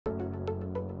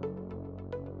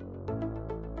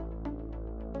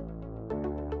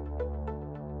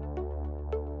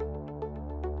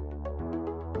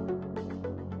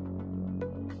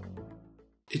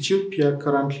Ethiopia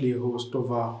currently hosts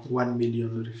over 1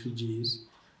 million refugees.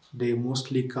 They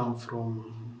mostly come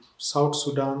from South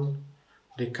Sudan,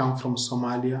 they come from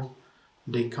Somalia,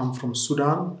 they come from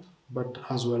Sudan, but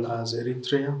as well as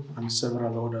Eritrea and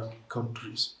several other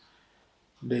countries.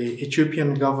 The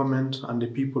Ethiopian government and the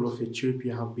people of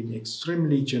Ethiopia have been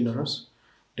extremely generous.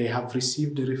 They have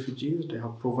received the refugees, they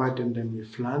have provided them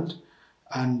with land,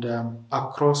 and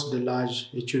across the large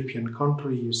Ethiopian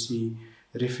country, you see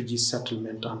refugee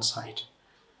settlement on site.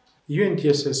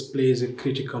 UNDSS plays a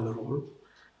critical role.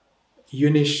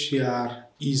 UNHCR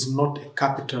is not a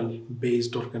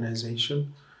capital-based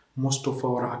organization. Most of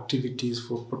our activities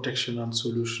for protection and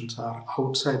solutions are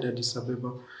outside Addis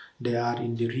Ababa. They are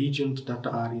in the regions that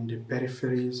are in the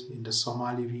peripheries, in the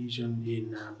Somali region,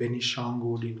 in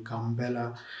Benishangul, in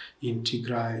Gambela, in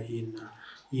Tigray,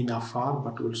 in Afar,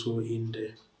 but also in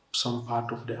some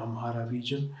part of the Amhara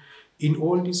region. In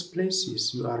all these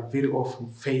places, you are very often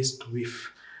faced with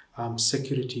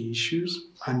security issues,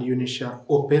 and UNHCR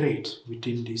operate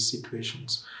within these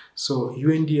situations. So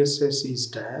UNDSS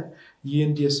is there,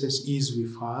 UNDSS is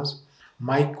with us.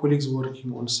 My colleagues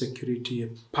working on security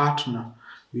partner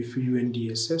with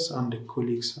UNDSS, and the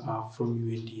colleagues are from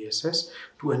UNDSS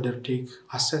to undertake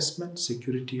assessment,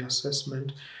 security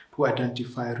assessment, to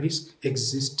identify risk,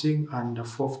 existing and the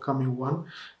forthcoming one,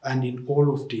 and in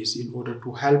all of this, in order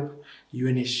to help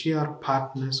UNHCR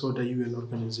partners or the UN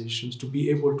organizations to be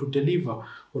able to deliver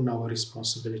on our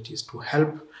responsibilities, to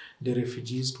help the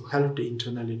refugees, to help the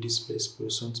internally displaced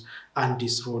persons, and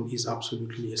this role is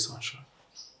absolutely essential.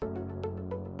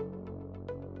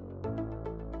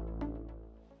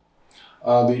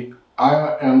 The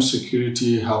IAM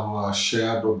security have a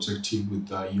shared objective with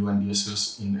the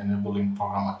UNDSS in enabling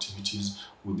program activities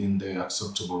within the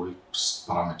acceptable risk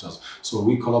parameters. So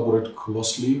we collaborate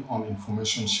closely on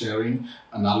information sharing,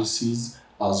 analysis,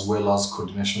 as well as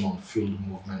coordination on field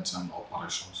movements and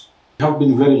operations. We have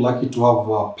been very lucky to have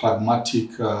a pragmatic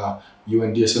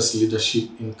UNDSS leadership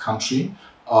in country.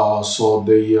 So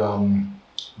they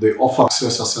offer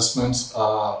access assessments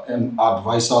and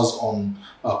advise us on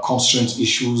constraint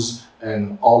issues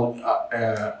and all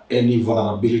any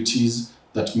vulnerabilities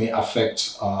that may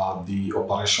affect the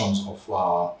operations of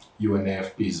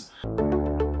UNAFPs.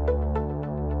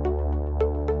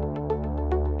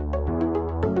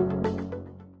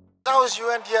 How is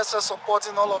UNDSS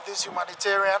supporting all of these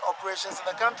humanitarian operations in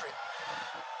the country?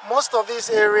 Most of these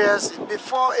areas,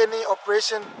 before any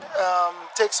operation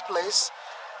takes place,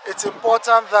 it's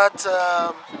important that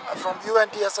from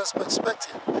UNDSS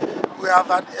perspective, we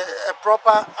have a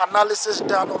proper analysis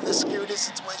done of the security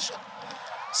situation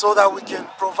so that we can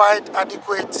provide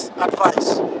adequate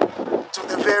advice to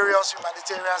the various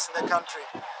humanitarians in the country.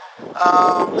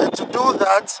 And to do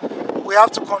that, we have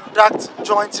to conduct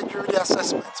joint security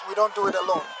assessments. We don't do it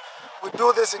alone. We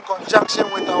do this in conjunction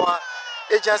with our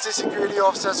agency security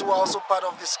officers who are also part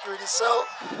of the security cell,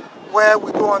 where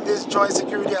we go on these joint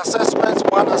security assessments,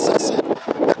 one assessing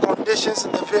the conditions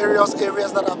in the various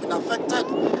areas that have been affected,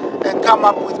 and come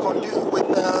up with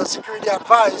security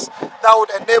advice that would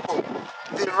enable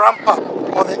the ramp up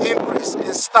or the increase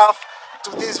in staff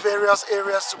to these various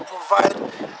areas to provide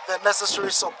the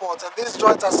necessary support. And these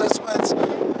joint assessments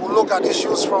will look at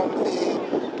issues from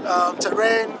the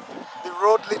terrain, the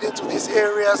road leading to these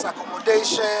areas,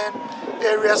 accommodation,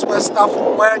 areas where staff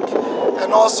will work,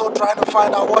 and also trying to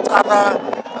find out what other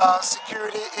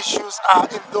security issues are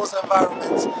in those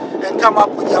environments, and come up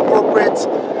with the appropriate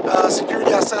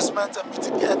security assessment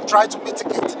and try to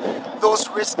mitigate those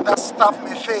risks that staff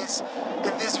may face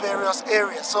in these various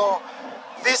areas. So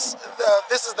this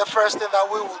is the first thing that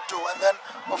we will do, and then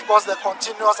of course the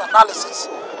continuous analysis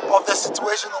of the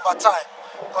situation over time,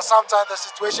 because sometimes the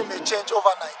situation may change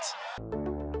overnight.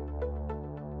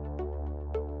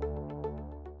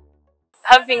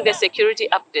 Having the security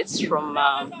updates from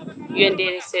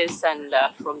UNDSS and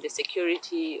from the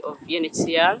security of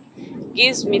UNHCR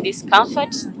gives me this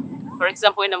comfort. For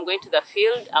example, when I'm going to the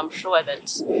field, I'm sure that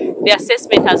the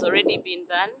assessment has already been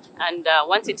done, and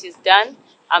once it is done,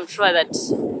 I'm sure that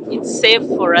it's safe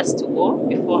for us to go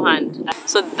beforehand.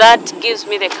 So that gives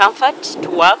me the comfort to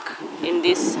work in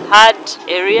this hard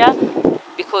area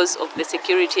because of the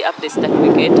security updates that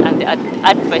we get and the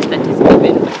advice that is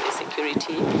given by the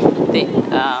security, the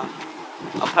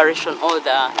operation or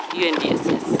the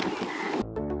UNDSS.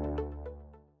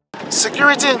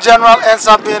 Security in general ends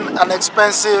up being an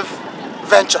expensive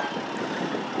venture,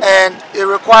 and it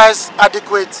requires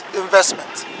adequate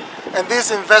investment. And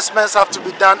these investments have to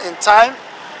be done in time.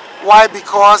 Why?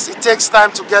 Because it takes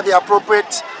time to get the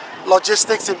appropriate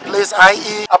logistics in place,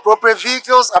 i.e. appropriate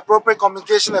vehicles, appropriate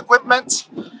communication equipment,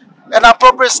 and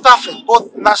appropriate staffing,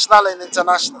 both national and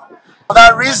international. For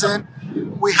that reason,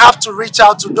 we have to reach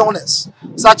out to donors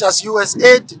such as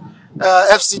USAID,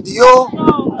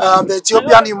 FCDO, the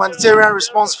Ethiopian Humanitarian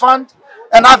Response Fund,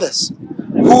 and others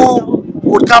who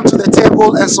would come to the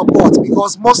table and support,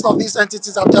 because most of these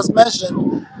entities I've just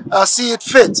mentioned see it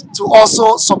fit to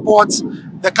also support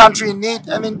the country in need,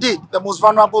 and indeed the most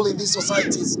vulnerable in these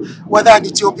societies, whether in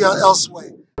Ethiopia or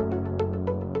elsewhere.